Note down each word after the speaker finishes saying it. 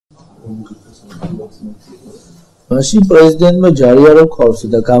მაშინ პრეზიდენტმა ჯარია რომ ყავსი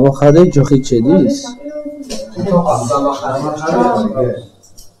და გამოხარე ჯოხით შედის?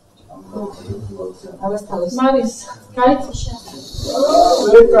 მარის, გაიწიშა.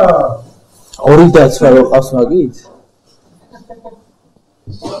 ორი დაცვა რო ყავს მაგით?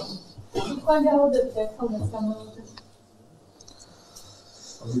 თქვენ გავუდებთ ერთმანეთს გამოვიდეთ.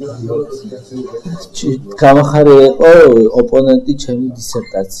 გამოხარე იყო ოპონენტი ჩემი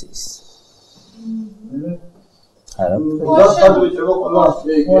დისერტაციის. არა.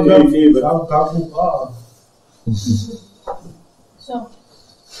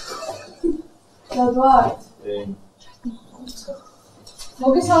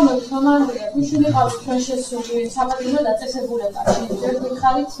 მოგესალმებით, ხომანდრია, გუშინი ყავს ჩვენ შესული საპატიმრო დაწესებულ ეტაპში. ერთ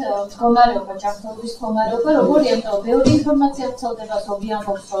მიხარით მდგომარეობა, ჯანმრთელობის მდგომარეობა, როგორი ემტო, ბევრი ინფორმაცია ვრცელდება, ზოგი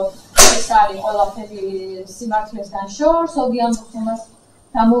ამბობს, რომ ეს არის ყველაფერი სიმართლესთან შორს, ზოგი ამბობს, რომ მას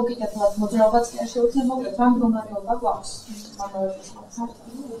დამოუკიდებლად მოძრაობაც კი არ შეუძლია მოკლედ, რა მდგომარეობა გვაქვს.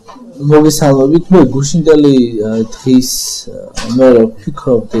 მოგესალმებით, მე გუშინდელი დღის მე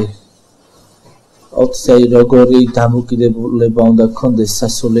ვფიქრობდი როგორი დამოკიდებულება უნდა გქონდეს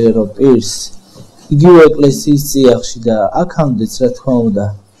სასულიერო პირს, იგივე ეკლესიის წიაღში და აქამდეც რა თქმა უნდა,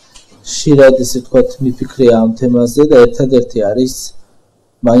 ხშირად ესე ვთქვათ მიფიქრია ამ თემაზე და ერთადერთი არის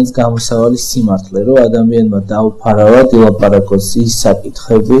მაინც გამოსავალი სიმართლე, რომ ადამიანმა დაუფარავად ილაპარაკოს ის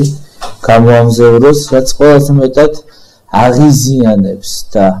საკითხები, გამოამზევროს, რაც ყველაზე მეტად აღიზიანებს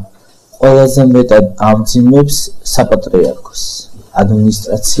და ყველაზე მეტად ამძიმებს საპატრიარქოს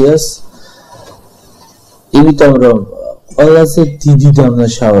ადმინისტრაციას. იმიტომ რომ ყველაზე დიდი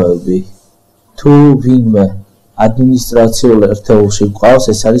დამნაშავეები თუ ვინმე ადმინისტრაციულ ერთეულში გვყავს,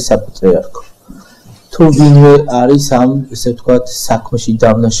 ეს არის საპატრიარქო. თუ ვინმე არის ამ ესე ვთქვათ საქმეში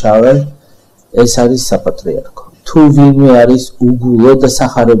დამნაშავე, ეს არის საპატრიარქო. თუ ვინმე არის უგულო და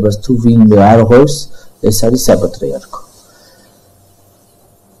სახარებას თუ ვინმე არ ღვევს, ეს არის საპატრიარქო.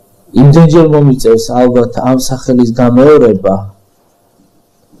 იმდენჯერ მომიწევს ალბათ ამ სახელის გამეორება,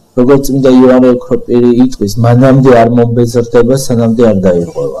 როგორც წმინდა იოანე ოქროპირი იტყვის, მანამდე არ მომბეზრდება, სანამდე არ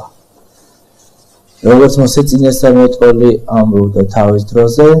დაირღვევა. როგორც მოსე წინასწარმეტყველი ამბობდა თავის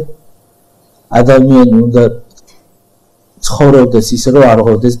დროზე, ადამიანი უნდა ცხოვრობდეს ისე, რომ არ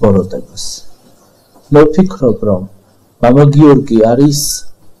ღვევდეს ბოროტებას. მე ვფიქრობ, რომ მამა გიორგი არის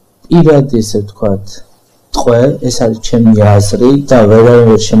პირადი, ესე ვთქვათ, ტყვე, ეს არის ჩემი აზრი და ვერავინ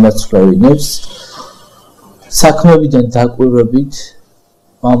ვერ შემაცვლევინებს. საქმებიდან დაკვირვებით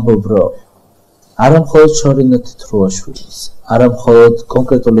ვამბობ, რომ არა მხოლოდ შორინა თეთრუაშვილის, არა მხოლოდ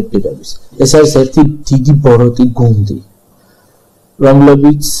კონკრეტული პირების. ეს არის ერთი დიდი ბოროტი გუნდი,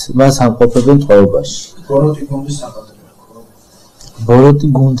 რომლებიც მას ამყოფებენ ტყვეობაში. ბოროტი გუნდი საპატრიარქო. ბოროტი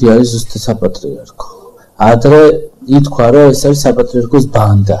გუნდი არის ზუსტად საპატრიარქო. ადრე ითქვა, რომ ეს არის საპატრიარქოს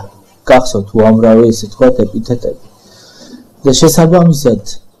ბანდა. გახსოვთ უამრავი ესე თქვათ ეპითეტები. და შესაბამისად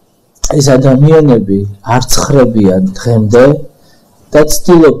ეს ადამიანები არ ცხრებიან დღემდე და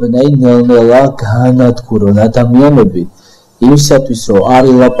ცდილობენ აი ნელ-ნელა გაანადგურონ ადამიანები იმისათვის, რომ არ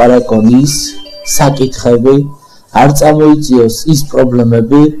ილაპარაკონ ის საკითხები, არ წამოიწიოს ის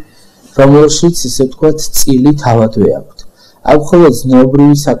პრობლემები, რომელშიც ესე ვთქვათ წილი თავადვე აქვთ. აქ მხოლოდ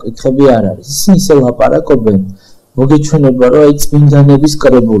ზნეობრივი საკითხები არ არის. ისინი ისე ლაპარაკობენ, მოგეჩვენება, რომ აი წმინდანების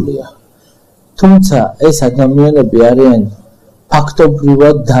კრებულია. თუმცა ეს ადამიანები არიან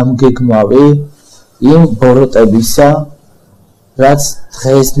ფაქტობრივად დამგეგმავი იმ ბოროტებისა, რაც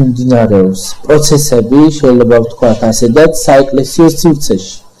დღეს მიმდინარეობს პროცესები, შეიძლება ვთქვათ ასედაც საეკლესიო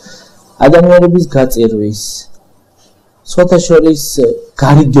სივრცეში. ადამიანების გაწირვის, სხვათა შორის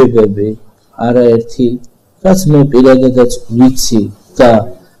გარიგებები არაერთი, რაც მე პირადადაც ვიცი და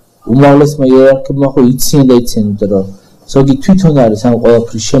უმრავლესმა იერარქებმა ხო იციან და იციან, რომ ზოგი თვითონ არის ამ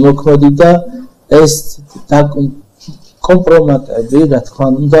ყველაფრის შემოქმედი და ეს კომპრომატები, რა თქმა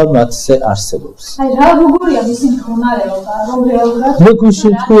უნდა, მათზე არსებობს. აი რა როგორია მისი მდგომარეობა, რომ რეალურად მე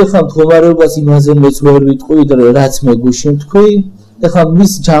გუშინ თქვი, ახლა მდგომარეობას იმაზე მეც ვერ ვიტყვი, რაც მე გუშინ თქვი, ახლა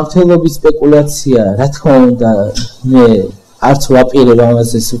მის ჯანმრთელობის სპეკულაცია, რა თქმა უნდა, მე არც ვაპირებ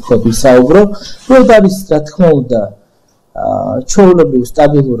ამაზე ვთქვათ ვისაუბრო, რომ არის, რა თქმა უნდა, ჩვეულებრივ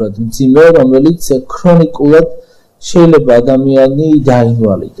სტაბილურად მძიმე, რომელიც ქრონიკულად შეიძლება ადამიანი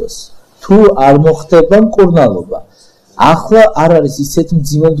დაინვალიდოს. თუ არ მოხდება მკურნალობა. ახლა არ არის ისეთ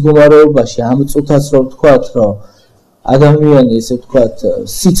მძიმე მდგომარეობაში ამ წუთას რომ ვთქვათ, რომ ადამიანი ესე ვთქვათ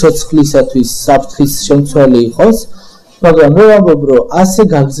სიცოცხლისათვის საფრთხის შემცველი იყოს, მაგრამ მე ვამბობ, რომ ასე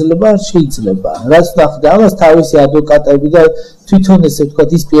გაგრძელება არ შეიძლება. რაც ნახდა, ამას თავისი ადვოკატები და თვითონ ესე ვთქვათ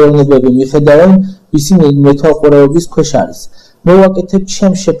ის პიროვნებები მიხედავენ, ისინი მეთვალყურეობის ქვეშ არის. მე ვაკეთებ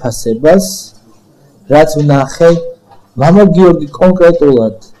ჩემ შეფასებას, რაც ვნახე, მამა გიორგი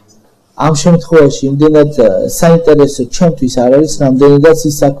კონკრეტულად ამ შემთხვევაში იმდენად საინტერესო ჩემთვის არ არის რამდენადაც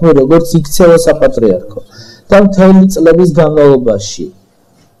ის საქმე როგორც იქცევა საპატრიარქო და მთელი წლების განმავლობაში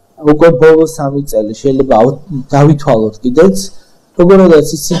უკვე ბოლო 3 წელი შეიძლება დავითვალოთ კიდეც როგორადაც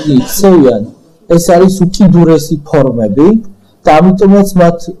ისინი იქცევიან ეს არის უკიდურესი ფორმები და ამიტომაც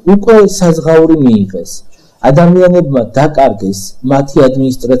მათ უკვე საზღაური მიიღეს ადამიანებმა დაკარგეს მათი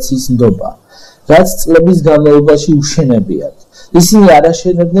ადმინისტრაციის ნდობა რაც წლების განმავლობაში უშენებიათ ისინი არ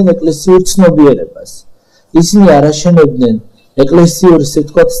აშენებდნენ ეკლესიურ ცნობიერებას ისინი არ აშენებდნენ ეკლესიურ ისე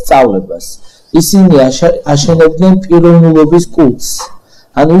ვთქვათ სწავლებას ისინი აშენებდნენ პიროვნულობის კულტს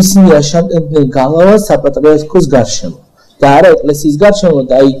ანუ ისინი აშენებდნენ გალავას საპატრიარქოს გარშემო და არა ეკლესიის გარშემო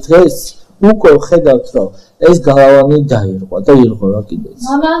და აი დღეს უკვე ხედავთ რომ ეს გალავანი დაირღვა და ირღვევა კიდეც.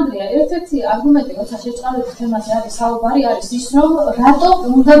 მამა ანდრია, ერთ-ერთი არგუმენტი, როცა შეწყალებით თემაზე არის საუბარი, არის ის, რომ რატომ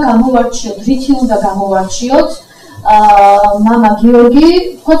უნდა გამოვარჩიოთ, რითი უნდა გამოვარჩიოთ მამა გიორგი,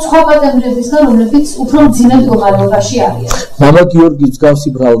 თქო სხვა პატიმრებისგან, რომლებიც უფრო მძიმე მდგომარეობაში არიან. მამა გიორგის მსგავსი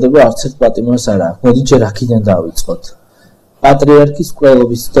ბრალდება არც ერთ პატიმარს არ აქვს. მოდი ჯერ აქედან დავიწყოთ. პატრიარქის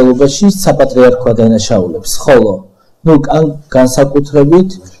მკვლელობის ცდელობაში საპატრიარქო დანაშაულებს, ხოლო ნუ განსაკუთრებით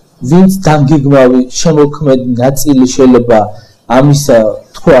ვინც დამგეგმავი შემოქმედი ნაწილი შეიძლება ამისა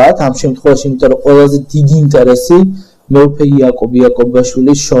თქვათ ამ შემთხვევაში იმიტომ რომ ყველაზე დიდი ინტერესი მეუფე იაკობ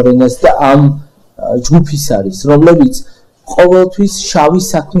იაკობაშვილის შორენას და ამ ჯგუფის არის რომლებიც ყოველთვის შავი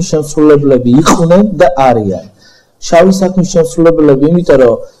საქმის შემსრულებლები იყვნენ და არიან შავი საქმის შემსრულებლები იმიტომ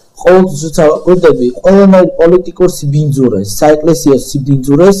რომ ყოველთვის ვიწყდები ყველანაირ პოლიტიკურ სიბინძურეს საეკლესიო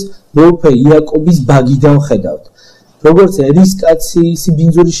სიბინძურეს მეუფე იაკობის ბაგიდან ხედავთ როგორც ერისკაცი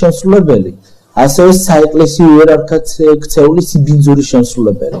სიბინძურის შემსრულებელი, ასევე საეკლესიო იერარქიად ქცეული სიბინძურის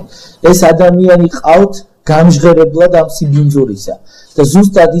შემსრულებელი. ეს ადამიანი ყავთ გამჟღერებლად ამ სიბინძურისა და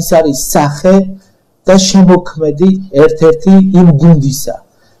ზუსტად ის არის სახე და შემოქმედი ერთ-ერთი იმ გუნდისა.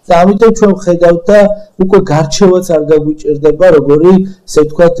 და ამიტომ ჩვენ ვხედავთ და უკვე გარჩევაც არ გაგვიჭირდება, როგორი, ესე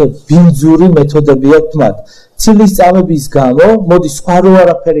ვთქვათ, ბინძური მეთოდები აქვთ მათ. ცილის წამების გამო, მოდი სხვა რო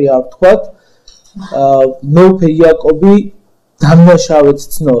არაფერი არ ვთქვათ, მეუფე იაკობი დამნაშავედ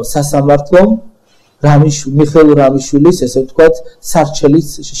ცნო სასამართლომ მიხეილ რამიშვილის ესე ვთქვათ სარჩელის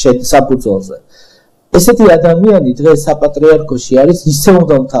საფუძველზე. ესეთი ადამიანი დღეს საპატრიარქოში არის ისე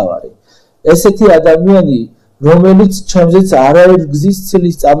უნდა მთავარი. ესეთი ადამიანი რომელიც ჩემზეც არაერ გზის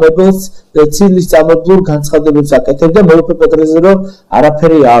ცილის წამებულ განცხადებებს აკეთებდა მეუფე პეტრეზე რომ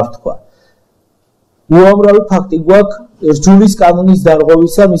არაფერი არ თქვა. უამრავი ფაქტი გვაქვს რჯულის კანონის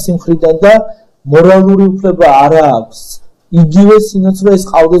დარღვევისა მისი მხრიდან და მორალური უფლება არ აქვს იგივე სინოდს რომ ეს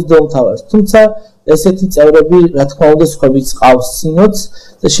ყავდეს დელმთავარს თუმცა ესეთი წევრები რა თქმა უნდა სხვაებიც ყავს სინოდს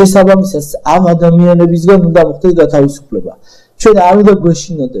და შესაბამისად ამ ადამიანებისგან უნდა მოხდეს გათავისუფლება ჩვენ არ უნდა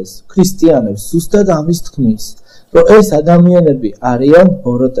გვეშინოდეს ქრისტიანებს ზუსტად ამის თქმის რომ ეს ადამიანები არიან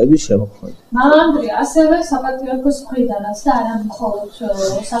ბოროტების შემოქმედი. მამა ანდრია, ასევე საპატრიარქოს მხრიდანაც და არა მხოლოდ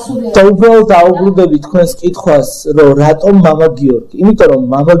სასულიერო. და უბრალოდ დაუბრუნდები თქვენს კითხვას, რომ რატომ მამა გიორგი? იმიტომ რომ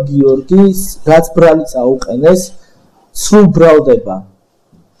მამა გიორგის რაც ბრალი წაუყენეს, სრულ ბრალდება.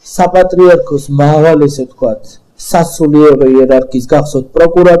 საპატრიარქოს მაღალ ესე ვთქვათ, სასულიერო იერარქიის გახსოვთ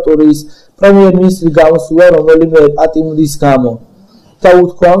პროკურატურის, პრემიერ-მინისტრის გამოსულა რომელიმე პატიმრის გამო. და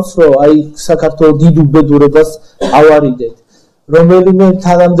უთქვამს, რომ აი საქართველოს დიდ უბედურებას ავარიდეთ. რომელიმე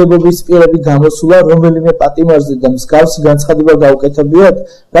თანამდებობის პირები გამოსულა, რომელიმე პატიმარზე და მსგავსი განცხადება გაუკეთებიათ,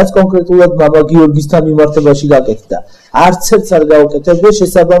 რაც კონკრეტულად მამა გიორგისთან მიმართებაში გაკეთდა. არც ერთს არ გაუკეთებია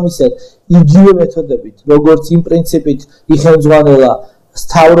შესაბამისად იგივე მეთოდებით, როგორც იმ პრინციპით იხელმძღვანელა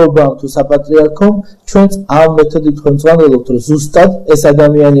სტავრობამ თუ საპატრიარქომ, ჩვენც ამ მეთოდით ხელმძღვანელობთ, რომ ზუსტად ეს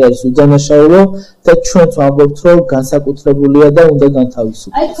ადამიანი არის უდანაშაულო და ჩვენც ვამბობთ, რომ განსაკუთრებულია და უნდა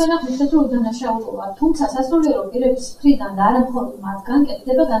განთავისუფლდეს. აი თქვენ ახლა თუ უდანაშაულოა, თუმცა სასულიერო პირების მხრიდან და არა მხოლოდ მათგან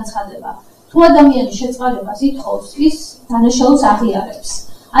კეთდება განცხადება. თუ ადამიანი შეწყალებას ითხოვს, ის დანაშაულს აღიარებს.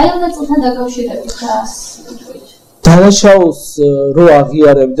 აი ამ ნაწილთან დაკავშირებით დანაშაულს რო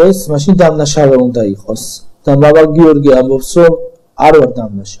აღიარებდეს, მაშინ დამნაშავე უნდა იყოს. და მამა გიორგი ამბობს, რომ არ ვარ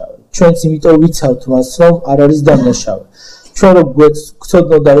დამნაშავე. ჩვენც იმიტომ ვიცავთ მას, რომ არ არის დამნაშავე. ჩვენ რო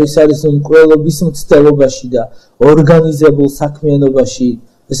გვცოდნოდა ის არის მკვლელობის მცდელობაში და ორგანიზებულ საქმიანობაში,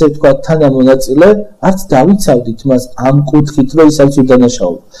 ესე ვთქვათ, თანამონაწილე, არც დავიცავდით მას ამ კუთხით, რომ ის არის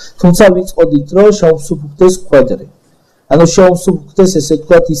უდანაშაულო. თუმცა ვიწყოდით, რომ შეუმსუბუქდეს ხვედრი. ანუ შეუმსუბუქდეს ესე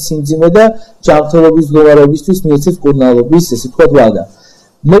ვთქვათ ის სიმძიმე და ჯანმრთელობის მდგომარეობისთვის მიეცეთ კურნალობის, ესე ვთქვათ, ვადა.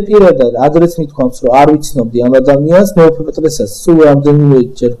 მე პირადად ადრეც მithქვამს, რომ არ ვიცნობდი ამ ადამიანს, მეუფე პეტრესაც სულ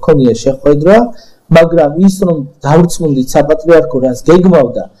რამდენიმეჯერ ქონია შეხვედრა, მაგრამ ის რომ დავრწმუნდით საპატრიარქო რას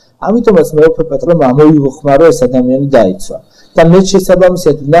გეგმავდა, ამიტომაც მეუფე პეტრემ ამოიღო ხმა, რომ ეს ადამიანი დაიცვა. და მე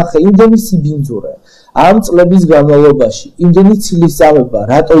შესაბამისად ვნახე იმდენი სიბინძურე ამ წლების განმავლობაში იმდენი ცილის წამება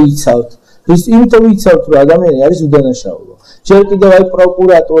რატო იცავთ იმიტომ იცავთ რომ ადამიანი არის უდანაშაულო ჯერ კიდევ აი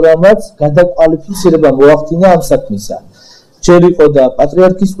პროკურატურამაც გადაკვალიფიცირება მოახდინა ამ საქმისა ჯერ იყო და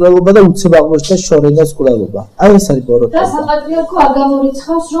პატრიარქის კვლელობა და უცებ აღმოჩნდა შორენას კვლელობა აი ეს არის ბოროტება და საპატრიარქო არ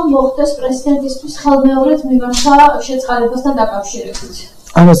გამორიცხავს რომ მოხდეს პრეზიდენტისთვის ხელმეორედ მიმართა შეწყალებასთან დაკავშირებით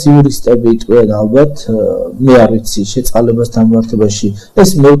ამას იურისტები იტყვიან ალბათ მე არ ვიცი შეწყალებასთან მიმართებაში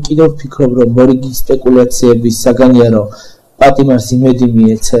ეს მე კიდევ ვფიქრობ რომ მორიგი სპეკულაციების საგანია რომ პატიმარს იმედი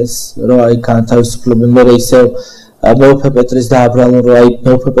მიეცეს რომ აი განთავისუფლება მე ისე მეუფე პეტრეს დააბრალონ რომ აი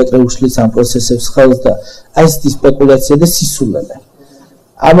მეუფე პეტრე უშლის ამ პროცესებს ხელს და აი ეს სპეკულაცია და სისულელე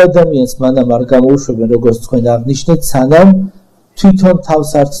ამ ადამიანს მანამ არ გამოუშვებენ როგორც თქვენ აღნიშნეთ სანამ თვითონ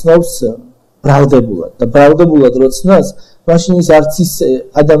თავს არ ცნობს ბრალდებულად და ბრალდებულად როცნას მაშინ ის არც ის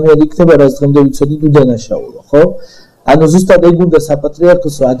ადამიანი იქნება რაც დღემდე ვიცოდით უდანაშაულო ხო ანუ ზუსტად ეგ უნდა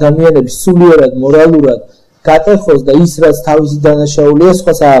საპატრიარქოს რომ ადამიანები სულიერად მორალურად გატეხოს და ის რაც თავისი დანაშაულია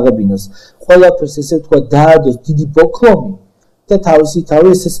სხვას ააღებინოს ყველაფერს ესე თქვა დაადოს დიდი ბოქლომი და თავისი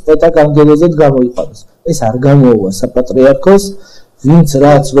თავი ესე სპეტა განგელოზად გამოიყენოს ეს არ გამოუვა საპატრიარქოს ვინც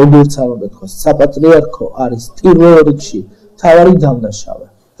რაც როგორც არ უნდა თქვას საპატრიარქო არის პირველ რიგში თავარი დამნაშავე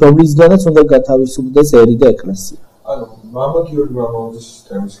რომლისგანაც უნდა გათავისუფლდეს ერი და ეკლესია ანუ მამა გიორგი მამაოძის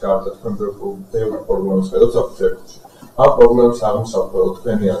სისტემის გარდა თქვენ ბევრი პრობლემას ხედავთ საფრთხეებში ამ პრობლემებს აღმოსავლეთ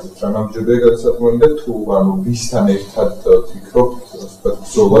თქვენი აზრით რა ნამდვილად გადასაწყვეტი და თუ ანუ ვისთან ერთად ფიქრობთ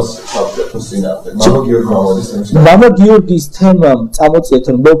ბრძოლას საფრთხეს წინააღმდეგ მამა გიორგი მამაოძის სისტემის მამა გიორგის თემამ წამოწიეთ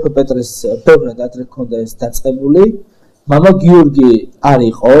რომ მეუფე პეტრეს ბევრად ადრე ჰქონდა ეს დაწყებული მამა გიორგი არ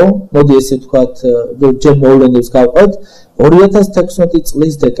იყო მოდი ესე ვთქვათ ჯერ მოვლენებს გავყვეთ 2016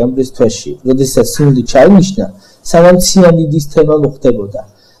 წლის დეკემბრის თვეში როდესაც სინდი ჩაინიშნა სანამ ციანიდის თემა მოხდებოდა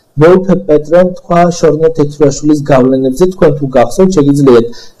მეუფე პეტრემ თქვა შორნა თეთრაშვილის გავლენებზე თქვენ თუ გახსოვთ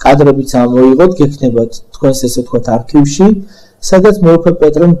შეგიძლიათ კადრებიც ამოიღოთ გექნებათ თქვენს ესე ვთქვათ არქივში სადაც მეუფე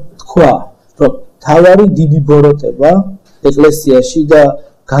პეტრემ თქვა რომ თავარი დიდი ბოროტება ეკლესიაში და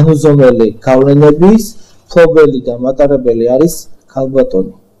განუზომელი გავლენების ფლობელი და მატარებელი არის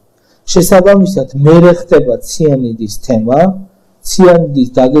ქალბატონი შესაბამისად მერე ხდება ციანიდის თემა ციანიდის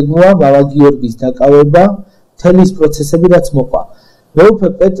დაგეგმვა მამა გიორგის დაკავება თელის პროცესები რაც მოყვა მეუფე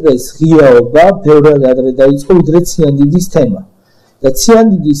პეტრეს ღიაობა ბევრად ადრე დაიწყო ვიდრე ციანიდის თემა და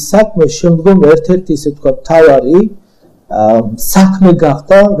ციანიდის საქმე შემდგომ ერთ-ერთი ესე ვთქვათ თავარი საქმე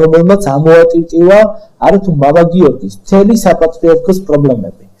გახდა რომელმაც ამოატივტივა არათუ მამა გიორგის მთელი საპატრიარქოს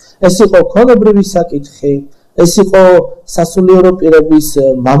პრობლემები ეს იყო ქონობრივი საკითხი ეს იყო სასულიერო პირების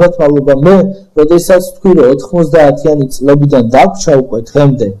მამათმავლობა მე როდესაც თქვი რომ 90-იანი წლებიდან დაგვრჩა უკვე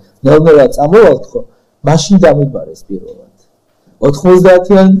დღემდე ნელ-ნელა წამოვალთ ხო მაშინ დამიბარეს პირველად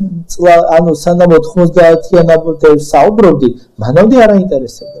 90-იან ანუ სანამ 90-იანამდე საუბრობდი მანამდე არ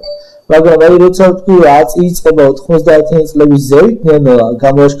აინტერესებდა მაგრამ აი როცა თქვი აწიწყება 90-იანი წლების ზევით ნელ-ნელა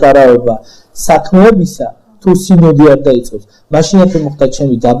გამოაშკარავება საქმეებისა თუ სინოდი არ დაიწყოს მაშინათი მოხდა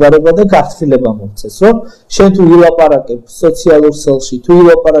ჩემი დაბარება და გახსილება მომწეს რომ შენ თუ ილაპარაკებ სოციალურ სელში თუ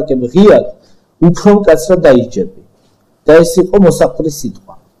ილაპარაკებ ღიად უფრო მკაცრად დაიჯები და ეს იყო მოსახდრის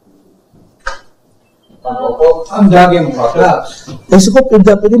სიტყვა ამ დაგემხვა რა ეს იყო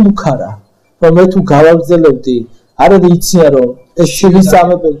პირდაპირ მუქარა რომ მე თუ გავაგზელებდი არ იციან რომ ეს ცილის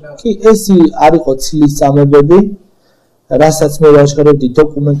წამებები კი ეს არ იყო ცილის წამებები რასაც მე ვაჟღერებდი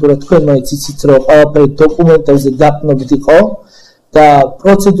დოკუმენტურად თქვენ მაინც იცით რომ ყველაფერი დოკუმენტებზე დაფნობით იყო და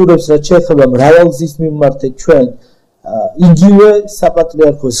პროცედურებს რაც შეეხება მრავალგზის მიმართეთ ჩვენ იგივე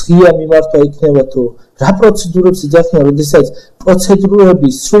საპატრიარქოს ღია მიმართვა იქნება თუ რა პროცედურებს იძახიან როდესაც პროცედურები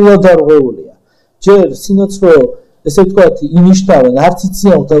სრულად არღვეულია ჯერ სინოცრო ესე ვთქვათ ინიშნავენ არც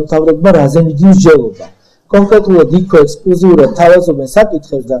იციან თავმთავრებმა რაზე მიდის მსჯელობა კონკრეტულად იქ ექსკლუზიურად თავაზობენ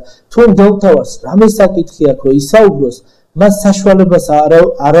საკითხებს და თუ მდელთავარს რამე საკითხი აქვს რომ ისაუბროს მას საშუალებას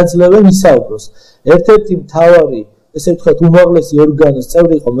არ აძლევენ ისაუბროს ერთ-ერთი მთავარი ესე ვთქვათ უმაღლესი ორგანოს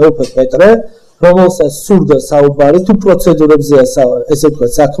წევრი იყო მეუფე პეტრე რომელსაც სურდა საუბარი თუ პროცედურებზეა ესე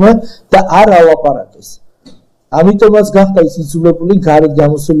ვთქვათ საქმე და არ ალაპარაკეს ამიტომაც გახდა ის იძულებული გარეთ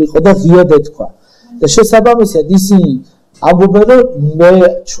გამოსული იყო და ღიად ეთქვა და შესაბამისად ისინი ამბობენ რომ მე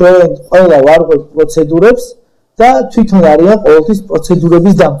ჩვენ ყველა ვარღვევთ პროცედურებს და თვითონ არიან ყოველთვის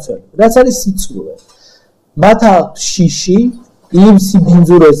პროცედურების დამცველი რაც არის სიცრუე მათ შიში იმ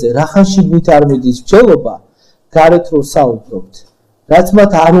სიბინძურეზე რახან შიგნით არ მიდის მსჯელობა გარეთ რო საუბრობთ რაც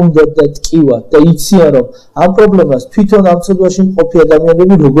მათ არ უნდა და ტკივათ და იციან რომ ამ პრობლემას თვითონ ამ ცოდვაში მყოფი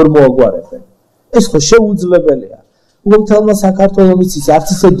ადამიანები როგორ მოაგვარებენ ეს ხო შეუძლებელია უბრალოდ საქართველოს იცის არც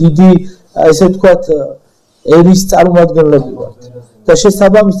ისე დიდი ესე ვთქვათ ერის წარმომადგენლები ვართ და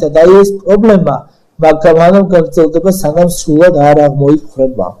შესაბამისად აი ეს პრობლემა მაგრამ ანუ გაგრძელდება სანამ სრულად არ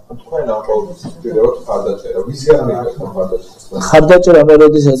აღმოიფხრება. თქვენ ამბობთ ხარდაჭერა, ვისგან მიყავთ ხარდაჭერა? ხარდაჭერა მე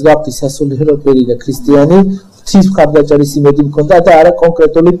როდესაც გავხდი სასულიერო პირი და ქრისტიანი, ღვთის ხარდაჭერის იმედი მქონდა და არა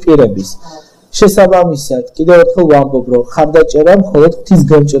კონკრეტული პირების. შესაბამისად, კიდევ ერთხელ ვამბობ, რომ ხარდაჭერა მხოლოდ ღვთის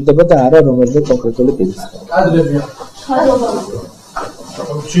გამჭირდება და არა რომელიმე კონკრეტული პირის. კადრებია.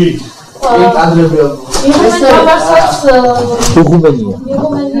 ჩი. კადრებია.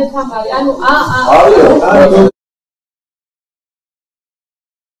 იღუმენია თამარი, ანუ